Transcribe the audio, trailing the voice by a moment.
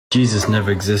Jesus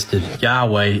never existed.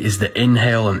 Yahweh is the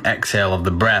inhale and exhale of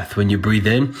the breath. When you breathe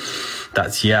in,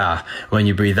 that's Yah. When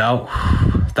you breathe out,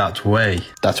 that's Way.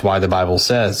 That's why the Bible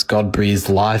says God breathes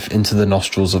life into the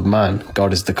nostrils of man.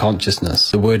 God is the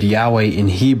consciousness. The word Yahweh in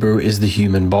Hebrew is the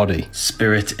human body.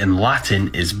 Spirit in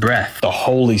Latin is breath. The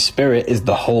Holy Spirit is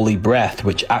the holy breath,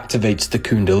 which activates the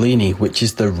Kundalini, which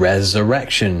is the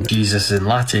resurrection. Jesus in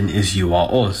Latin is you are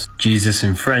us. Jesus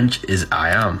in French is I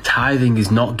am. Tithing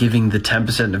is not giving the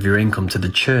 10% of your income to the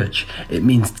church. It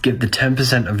means give the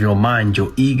 10% of your mind,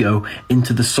 your ego,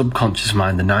 into the subconscious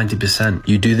mind, the 90%.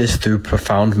 You do this through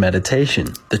profound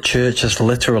meditation. The church has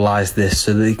literalized this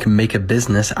so that they can make a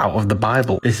business out of the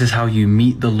Bible. This is how you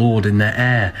meet the Lord in the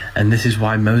air, and this is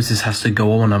why Moses has to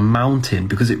go on a mountain,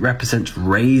 because it represents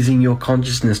raising your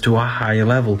consciousness to a higher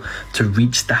level to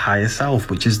reach the higher self,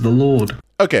 which is the Lord.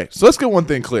 Okay, so let's get one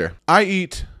thing clear. I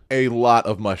eat a lot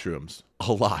of mushrooms.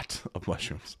 A lot of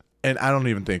mushrooms. And I don't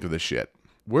even think of this shit.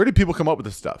 Where do people come up with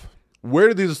this stuff? Where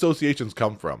do these associations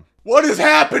come from? What is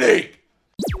happening?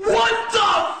 What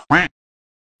the?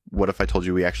 What if I told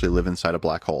you we actually live inside a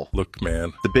black hole? Look,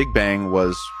 man. The Big Bang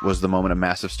was the moment a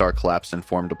massive star collapsed and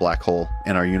formed a black hole,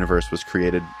 and our universe was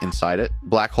created inside it.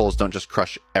 Black holes don't just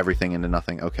crush everything into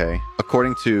nothing, okay?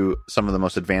 According to some of the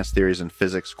most advanced theories in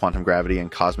physics, quantum gravity, and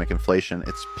cosmic inflation,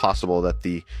 it's possible that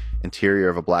the interior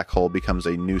of a black hole becomes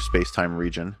a new space-time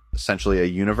region, essentially a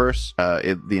universe.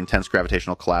 The intense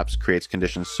gravitational collapse creates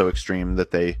conditions so extreme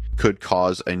that they could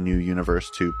cause a new universe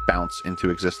to bounce into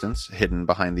existence, hidden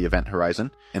behind the event horizon.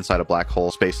 Inside a black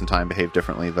hole, space and time behave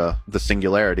differently. The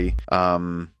singularity,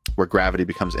 where gravity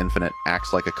becomes infinite,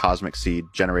 acts like a cosmic seed,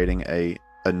 generating a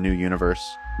new universe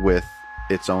with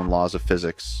its own laws of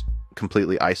physics,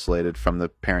 completely isolated from the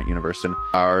parent universe. And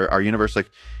our universe,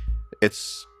 like,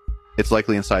 it's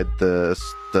likely inside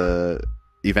the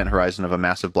event horizon of a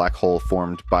massive black hole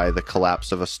formed by the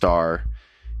collapse of a star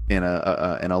in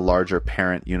a larger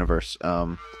parent universe.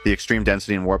 The extreme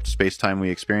density and warped space-time we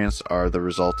experience are the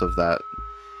result of that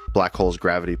black hole's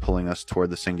gravity pulling us toward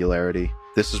the singularity.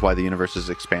 This is why the universe is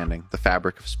expanding. The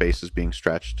fabric of space is being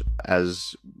stretched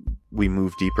as we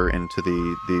move deeper into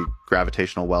the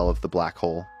gravitational well of the black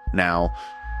hole. Now,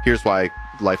 here's why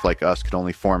life like us could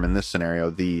only form in this scenario.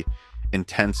 The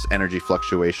intense energy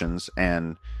fluctuations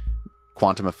and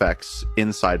quantum effects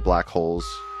inside black holes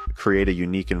create a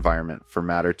unique environment for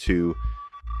matter to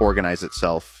organize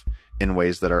itself in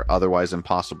ways that are otherwise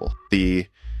impossible. The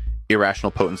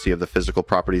irrational potency of the physical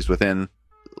properties within,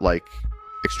 like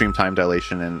extreme time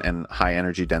dilation and high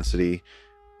energy density,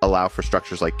 allow for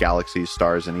structures like galaxies,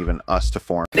 stars, and even us to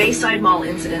form. Bayside Mall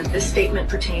incident. This statement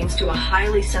pertains to a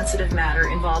highly sensitive matter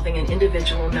involving an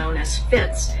individual known as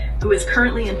Fitz, who is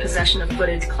currently in possession of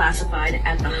footage classified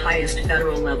at the highest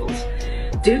federal levels.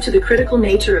 Due to the critical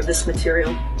nature of this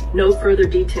material, no further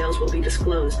details will be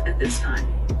disclosed at this time.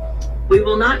 We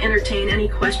will not entertain any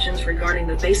questions regarding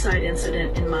the Bayside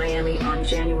incident in Miami on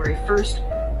January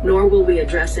 1st, nor will we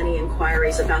address any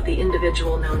inquiries about the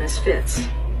individual known as Fitz.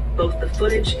 Both the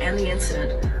footage and the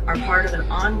incident are part of an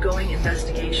ongoing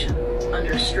investigation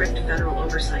under strict federal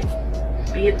oversight.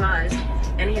 Be advised,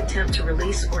 any attempt to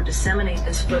release or disseminate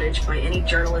this footage by any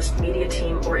journalist, media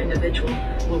team, or individual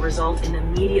will result in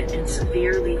immediate and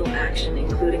severe legal action,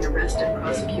 including arrest and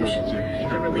prosecution.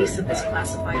 The release of this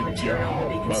classified material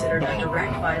will be considered a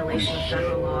direct violation of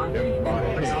federal law and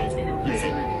will result in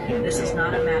imprisonment. This is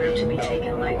not a matter to be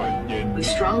taken lightly. We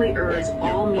strongly urge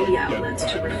all media outlets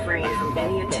to refrain from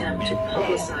any attempt to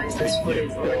publicize this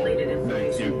footage or related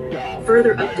information.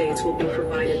 Further updates will be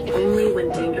provided only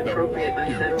when deemed appropriate by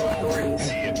federal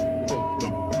authorities.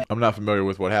 I'm not familiar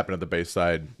with what happened at the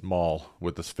Bayside Mall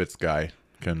with this Fitz guy.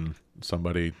 Can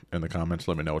somebody in the comments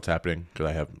let me know what's happening? Because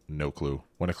I have no clue.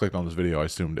 When I clicked on this video, I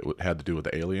assumed it had to do with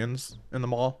the aliens in the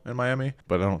mall in Miami,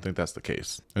 but I don't think that's the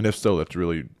case. And if so, that's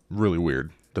really, really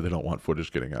weird that they don't want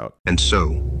footage getting out. And so,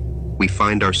 we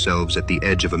find ourselves at the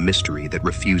edge of a mystery that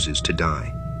refuses to die.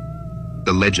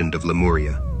 The legend of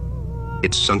Lemuria.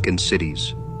 Its sunken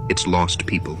cities, its lost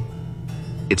people,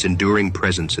 its enduring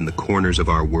presence in the corners of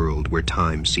our world where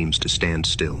time seems to stand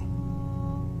still.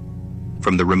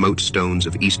 From the remote stones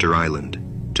of Easter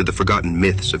Island to the forgotten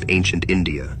myths of ancient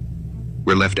India,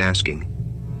 we're left asking,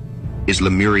 is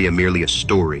Lemuria merely a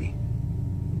story,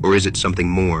 or is it something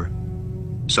more?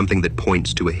 Something that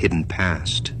points to a hidden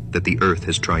past that the earth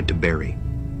has tried to bury.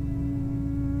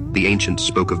 The ancients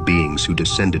spoke of beings who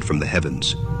descended from the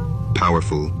heavens,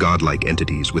 powerful, godlike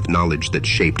entities with knowledge that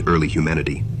shaped early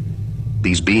humanity.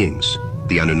 These beings,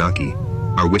 the Anunnaki,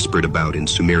 are whispered about in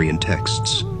Sumerian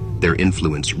texts, their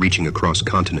influence reaching across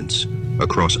continents,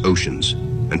 across oceans,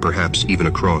 and perhaps even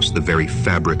across the very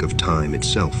fabric of time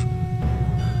itself.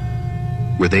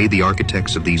 Were they the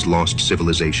architects of these lost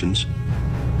civilizations?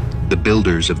 The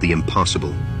builders of the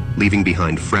impossible, leaving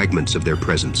behind fragments of their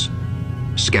presence,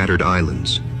 scattered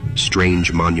islands,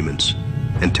 strange monuments,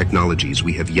 and technologies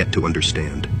we have yet to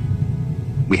understand.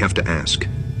 We have to ask,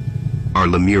 are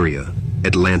Lemuria,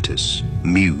 Atlantis,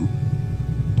 Mu,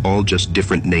 all just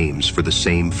different names for the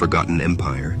same forgotten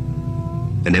empire?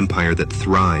 An empire that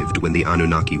thrived when the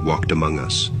Anunnaki walked among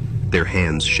us, their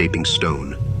hands shaping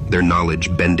stone, their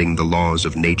knowledge bending the laws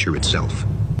of nature itself.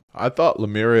 I thought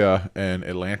Lemuria and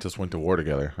Atlantis went to war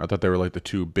together. I thought they were like the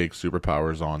two big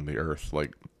superpowers on the Earth,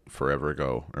 like forever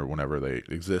ago or whenever they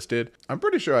existed. I'm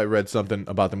pretty sure I read something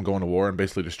about them going to war and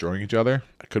basically destroying each other.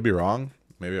 I could be wrong.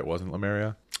 Maybe it wasn't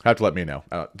Lemuria. Have to let me know.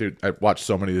 Dude, I watched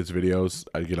so many of these videos,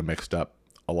 I get them mixed up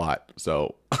a lot.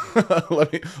 So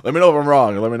let me know if I'm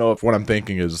wrong, and let me know if what I'm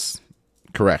thinking is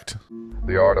correct.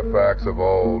 The artifacts of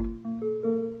old,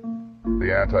 the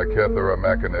Antikythera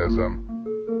mechanism,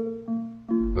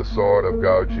 the sword of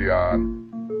Gao-Jian,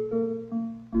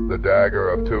 the dagger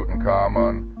of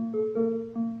Tutankhamun,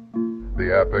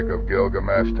 the epic of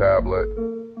Gilgamesh tablet,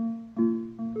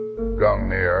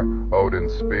 Gungnir,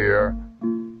 Odin's spear.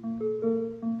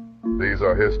 These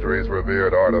are history's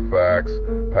revered artifacts,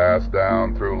 passed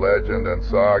down through legend and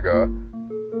saga.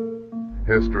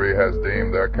 History has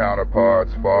deemed their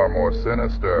counterparts far more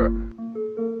sinister.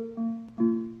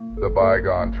 The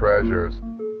bygone treasures,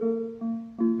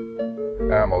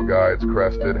 Amalgaid's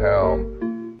crested helm,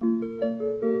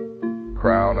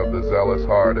 crown of the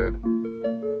zealous-hearted,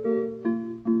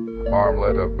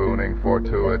 armlet of booming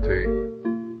fortuity,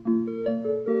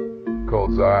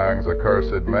 Kuldzyang's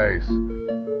accursed mace.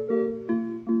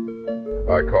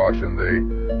 I caution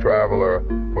thee, traveler,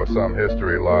 for some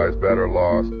history lies better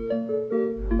lost,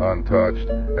 untouched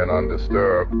and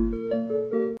undisturbed.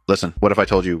 Listen, what if I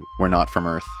told you we're not from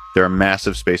Earth? There are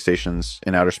massive space stations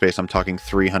in outer space. I'm talking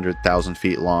 300,000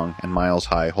 feet long and miles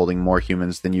high, holding more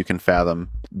humans than you can fathom.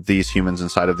 These humans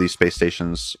inside of these space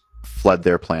stations fled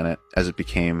their planet as it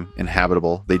became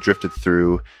inhabitable. They drifted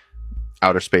through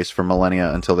outer space for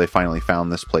millennia until they finally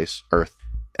found this place, Earth.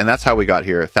 And that's how we got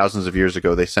here. Thousands of years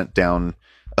ago, they sent down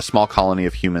a small colony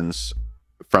of humans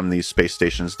from these space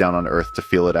stations down on Earth to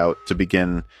feel it out, to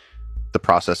begin the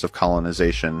process of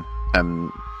colonization.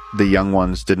 And the young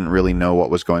ones didn't really know what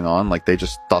was going on. Like, they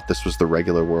just thought this was the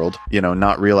regular world, you know,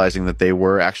 not realizing that they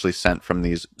were actually sent from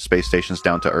these space stations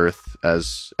down to Earth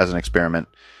as an experiment.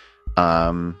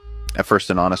 At first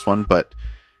an honest one, but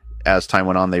as time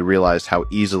went on, they realized how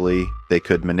easily they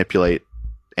could manipulate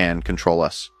and control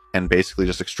us, and basically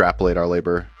just extrapolate our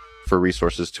labor for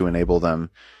resources to enable them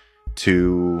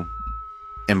to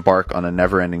embark on a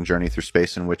never-ending journey through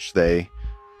space in which they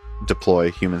deploy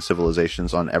human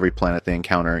civilizations on every planet they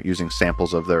encounter using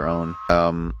samples of their own,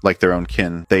 like their own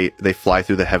kin. They fly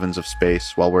through the heavens of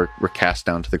space while we're cast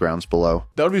down to the grounds below.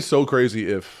 That would be so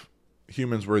crazy if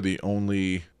humans were the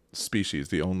only species,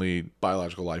 the only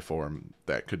biological life form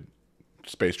that could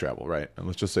space travel, right? And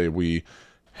let's just say we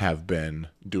have been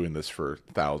doing this for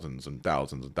thousands and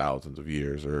thousands and thousands of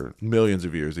years, or millions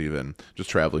of years even, just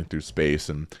traveling through space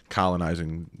and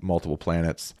colonizing multiple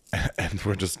planets, and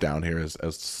we're just down here as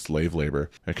slave labor.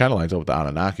 It kind of lines up with the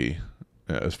Anunnaki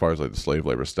as far as like the slave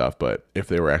labor stuff, but if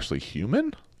they were actually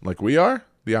human, like we are,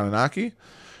 the Anunnaki,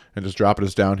 and just dropping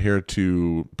us down here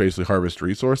to basically harvest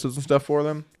resources and stuff for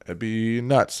them, it'd be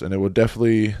nuts. And it would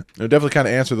definitely kind of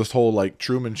answer this whole like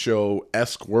Truman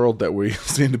Show-esque world that we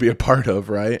seem to be a part of,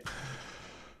 right?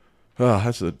 Oh,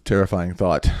 that's a terrifying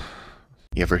thought.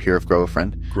 You ever hear of Grow a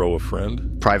Friend? Grow a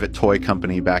Friend? Private toy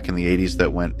company back in the 80s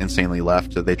that went insanely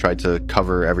left. They tried to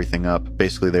cover everything up.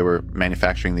 Basically, they were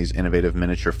manufacturing these innovative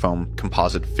miniature foam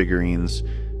composite figurines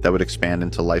that would expand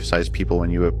into life-size people when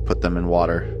you would put them in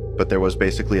water. But there was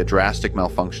basically a drastic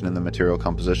malfunction in the material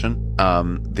composition.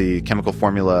 The chemical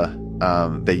formula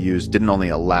they used didn't only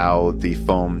allow the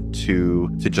foam to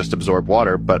just absorb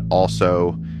water, but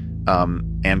also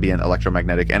ambient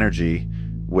electromagnetic energy,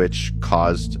 which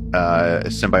caused a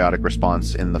symbiotic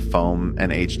response in the foam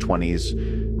and H20's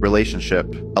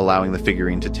relationship, allowing the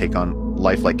figurine to take on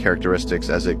lifelike characteristics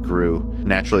as it grew.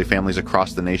 Naturally, families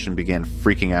across the nation began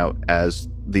freaking out as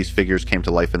these figures came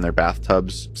to life in their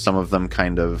bathtubs. Some of them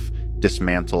kind of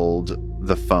dismantled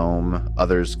the foam.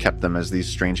 Others kept them as these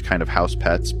strange kind of house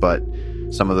pets, but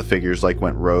some of the figures like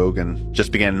went rogue and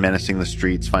just began menacing the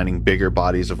streets, finding bigger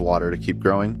bodies of water to keep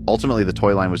growing. Ultimately, the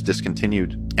toy line was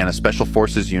discontinued, and a special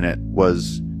forces unit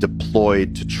was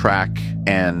deployed to track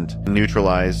and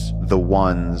neutralize the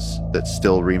ones that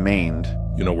still remained.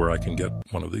 You know where I can get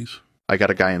one of these? I got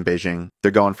a guy in Beijing.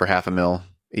 They're going for $500,000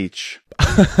 each.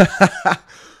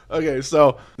 Okay,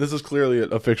 so this is clearly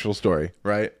a fictional story,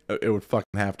 right? It would fucking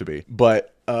have to be.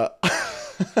 But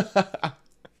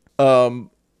can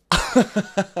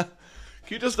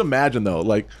you just imagine though,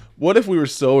 like, what if we were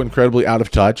so incredibly out of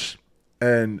touch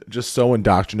and just so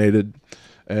indoctrinated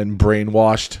and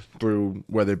brainwashed through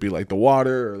whether it be like the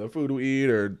water or the food we eat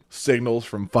or signals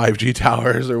from 5G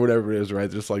towers or whatever it is, right?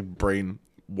 Just like brain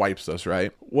wipes us,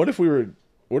 right? What if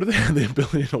they had the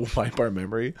ability to wipe our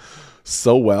memory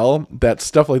so well that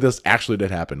stuff like this actually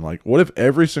did happen? Like, what if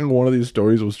every single one of these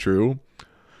stories was true?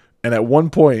 And at one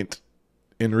point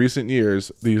in recent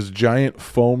years, these giant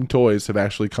foam toys have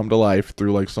actually come to life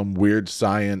through like some weird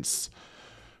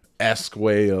science-esque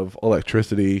way of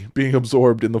electricity being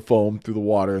absorbed in the foam through the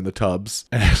water in the tubs,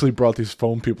 and actually brought these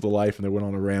foam people to life, and they went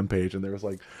on a rampage, and there was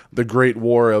like the Great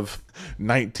War of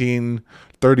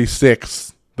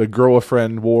 1936, the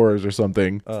Girl-a-Friend Wars or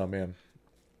something. Oh man.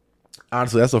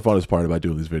 Honestly, that's the funnest part about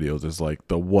doing these videos is like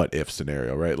the what if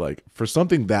scenario, right? Like for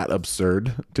something that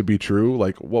absurd to be true,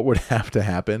 like what would have to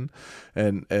happen,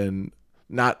 and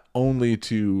not only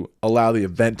to allow the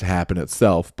event to happen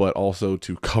itself, but also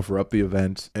to cover up the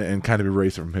event and kind of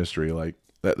erase it from history. Like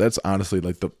that's honestly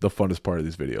like the funnest part of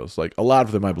these videos. Like a lot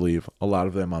of them I believe, a lot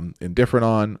of them I'm indifferent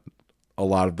on, a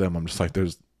lot of them I'm just like,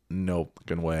 there's no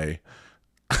fucking way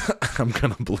I'm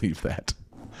gonna believe that.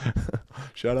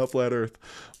 Shout out Flat Earth.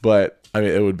 But I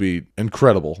mean, it would be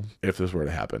incredible if this were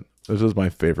to happen. This is my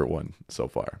favorite one so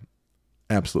far.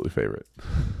 Absolutely favorite.